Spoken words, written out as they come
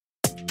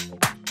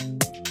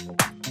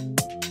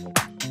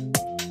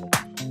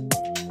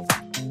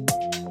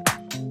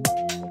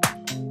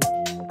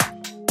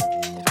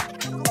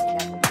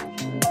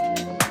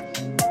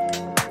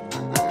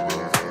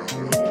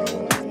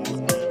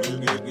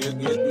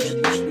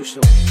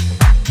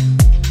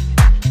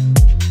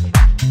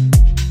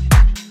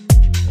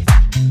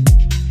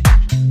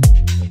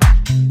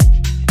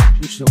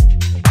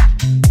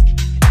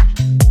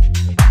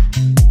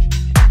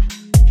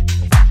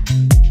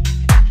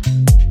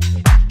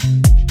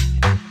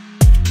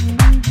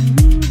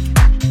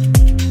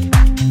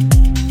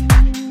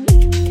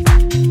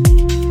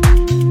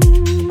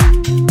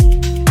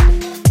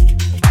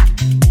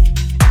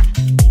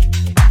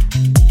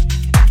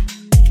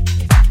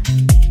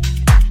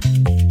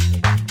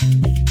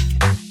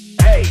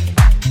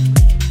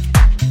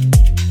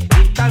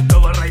Intanto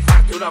vorrei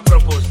farti una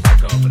proposta,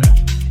 Cobra.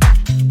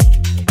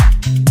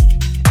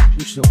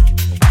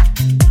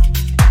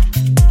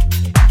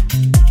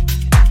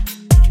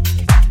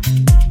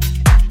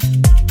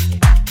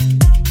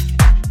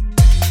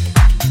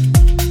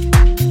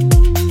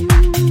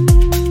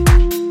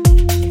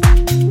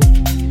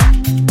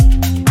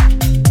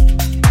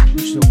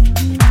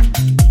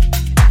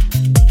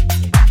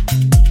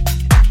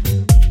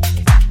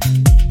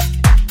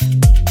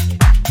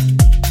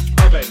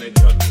 Va bene,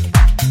 Johnny.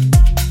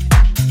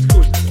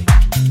 Scusami,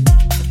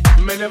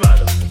 me ne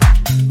vado.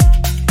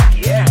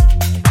 Yeah.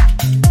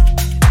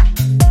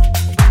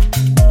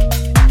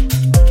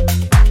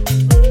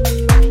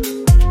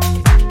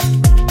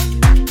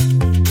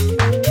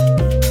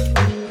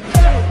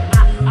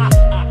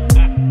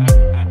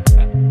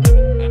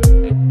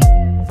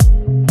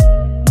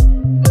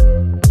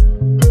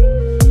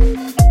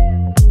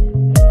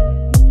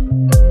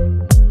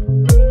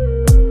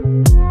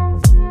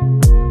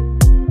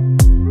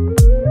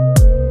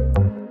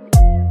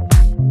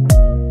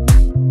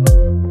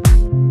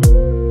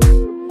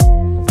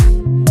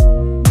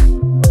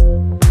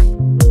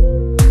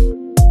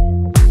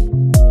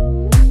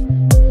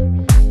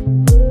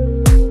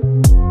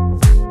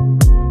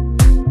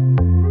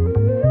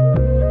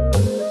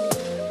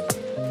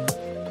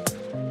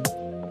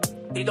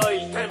 Ti do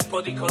il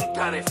tempo di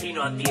contare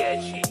fino a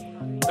 10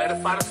 per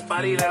far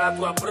sparire la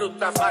tua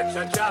brutta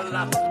faccia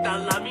gialla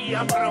dalla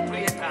mia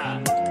proprietà,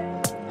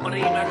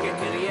 prima che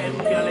ti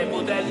riempia le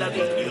budella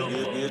di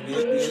piombo.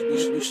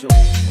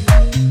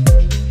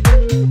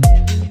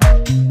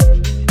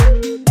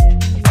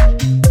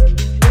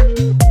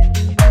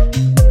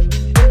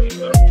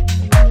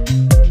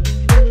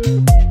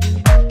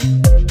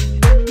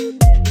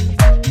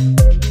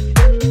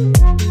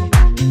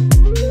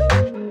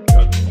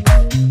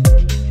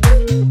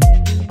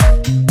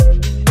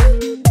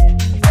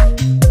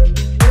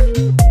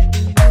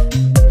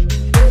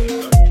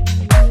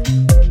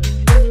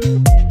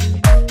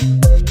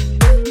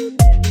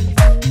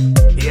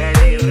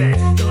 Tieni il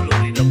resto,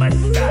 lurido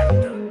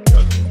bastardo.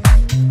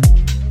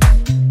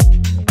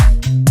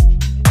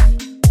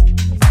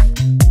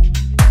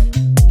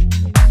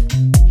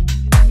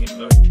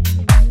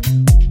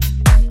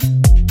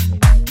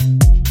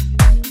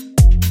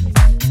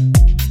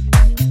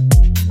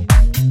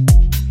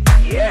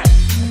 Yeah.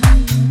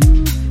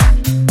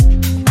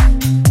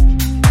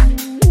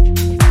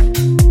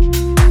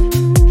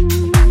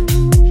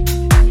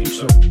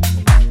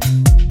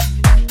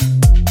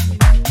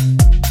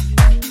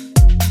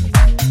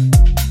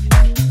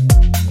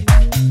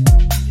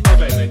 Va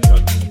bene,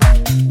 Johnny.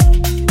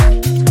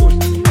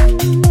 Scusami,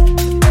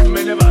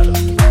 me ne vado.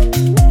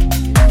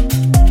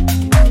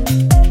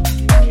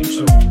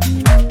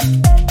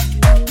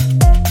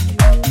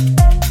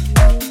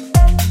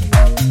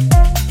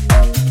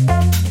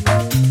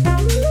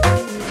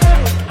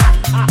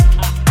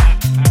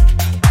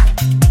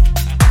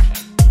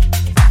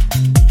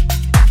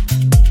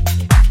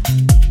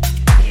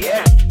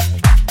 Yeah.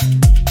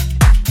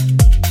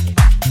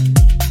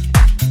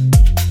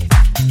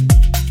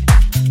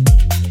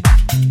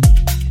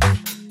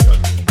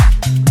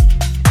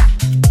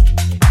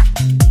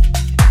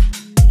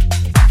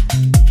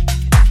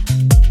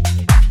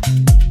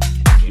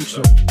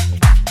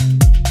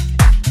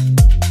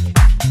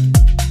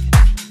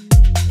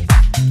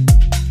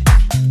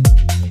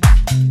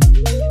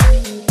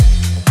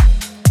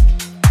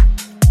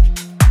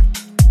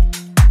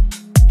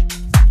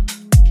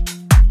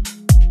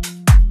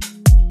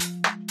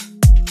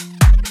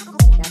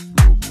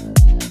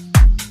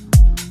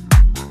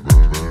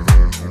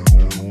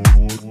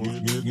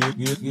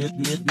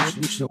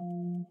 Get